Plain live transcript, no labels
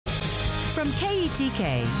From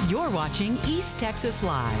KETK, you're watching East Texas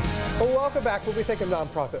Live. Well, welcome back. When we think of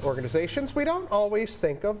nonprofit organizations, we don't always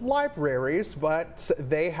think of libraries, but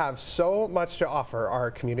they have so much to offer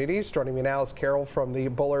our communities. Joining me now is Carol from the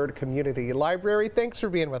Bullard Community Library. Thanks for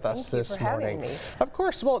being with us this morning. Having me. Of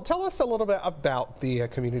course. Well, tell us a little bit about the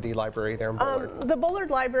community library there in Bullard. The Bullard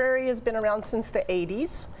Library has been around since the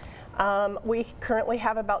 80s. We currently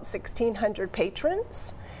have about 1,600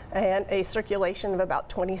 patrons and a circulation of about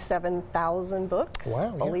 27,000 books,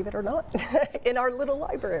 wow, believe it or not, in our little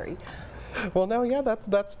library. Well, no, yeah,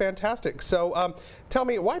 that's fantastic. So tell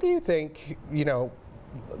me, why do you think,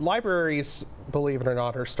 libraries, believe it or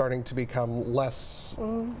not, are starting to become less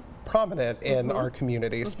prominent in our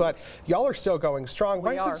communities, but y'all are still going strong.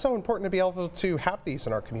 Why is it so important to be able to have these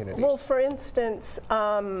in our communities? Well, for instance,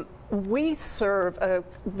 we serve a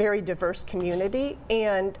very diverse community,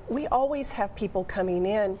 and we always have people coming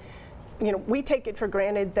in. We take it for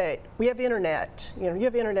granted that we have internet. You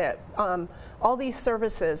have internet, all these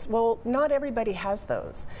services. Well, not everybody has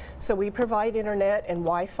those. So we provide internet and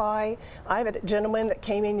Wi-Fi. I have a gentleman that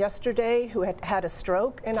came in yesterday who had a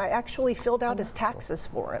stroke, and I actually filled out his taxes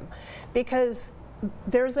for him because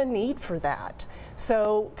there's a need for that.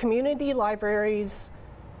 So community libraries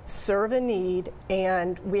serve a need,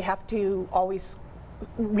 and we have to always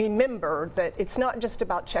remember that it's not just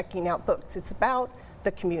about checking out books, it's about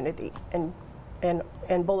the community, and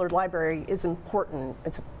Bullard Library is important.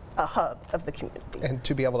 It's a hub of the community. And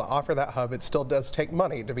to be able to offer that hub, it still does take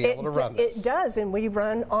money to be able to run this. It does, and we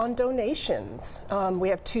run on donations. We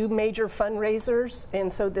have two major fundraisers,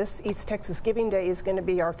 and so this East Texas Giving Day is going to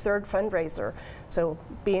be our third fundraiser. So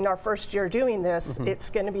being our first year doing this, it's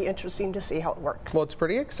going to be interesting to see how it works. Well, it's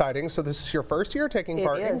pretty exciting. So this is your first year taking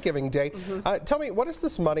part in Giving Day. Tell me, what is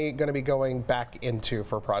this money going to be going back into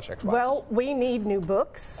for Project Wise? Well, we need new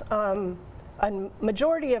books. A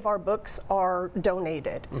majority of our books are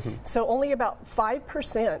donated. So only about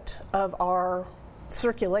 5% of our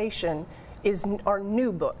circulation are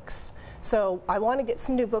new books. So I want to get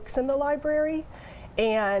some new books in the library.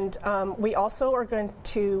 And we also are going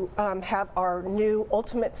to have our new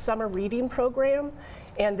Ultimate Summer Reading Program.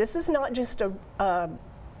 And this is not just a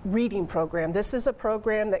reading program. This is a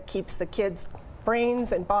program that keeps the kids'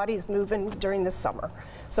 brains and bodies moving during the summer.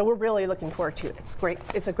 So we're really looking forward to it. It's great.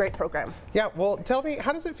 It's a great program. Yeah, well, tell me,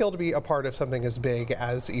 how does it feel to be a part of something as big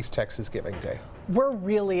as East Texas Giving Day? We're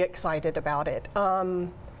really excited about it.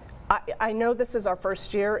 I know this is our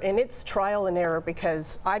first year, and it's trial and error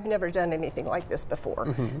because I've never done anything like this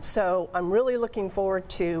before. So I'm really looking forward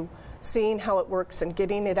to seeing how it works and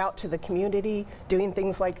getting it out to the community, doing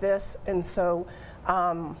things like this. And so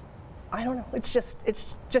I don't know, it's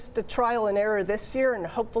just a trial and error this year, and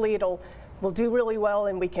hopefully we'll do really well,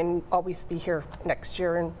 and we can always be here next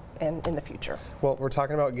year and in the future. Well, we're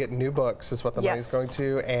talking about getting new books is what the money's going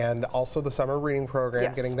to, and also the summer reading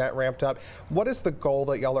program, getting that ramped up. What is the goal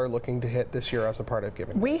that y'all are looking to hit this year as a part of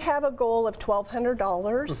Giving Day? We have a goal of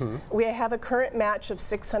 $1,200. We have a current match of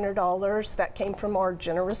 $600 that came from our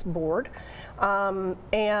generous board,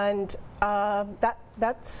 and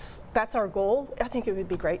that's our goal. I think it would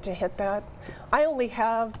be great to hit that. I only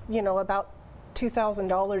have about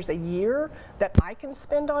 $2,000 a year that I can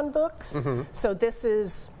spend on books. So this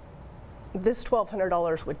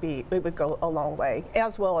 $1,200 would go a long way,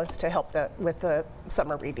 as well as to help with the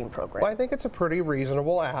summer reading program. Well, I think it's a pretty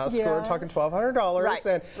reasonable ask. We're talking $1,200,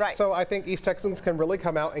 and so I think East Texans can really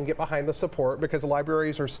come out and get behind the support, because the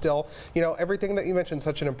libraries are still, everything that you mentioned,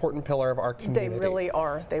 such an important pillar of our community. They really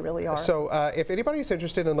are. They really are. So if anybody's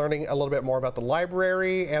interested in learning a little bit more about the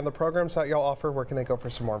library and the programs that y'all offer, where can they go for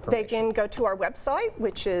some more information? They can go to our website,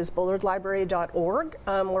 which is bullardlibrary.org.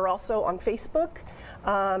 We're also on Facebook.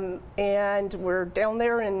 And we're down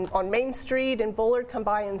there on Main Street in Bullard. Come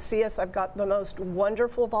by and see us. I've got the most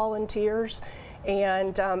wonderful volunteers,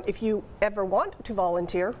 and if you ever want to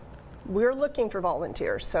volunteer, we're looking for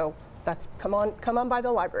volunteers. So come on by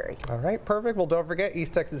the library. All right, perfect. Well, don't forget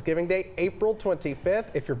East Texas Giving Day, April 25th.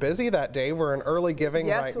 If you're busy that day, we're in early giving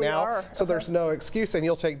right now. Are. So there's no excuse, and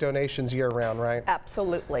you'll take donations year round, right?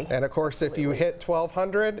 Absolutely. And of course, if you hit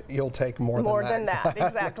 1,200, you'll take more than that. More than that,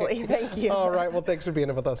 exactly. Thank you. All right. Well, thanks for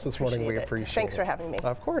being with us this morning. We appreciate it. Thanks for having me.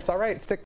 Of course. All right. Stick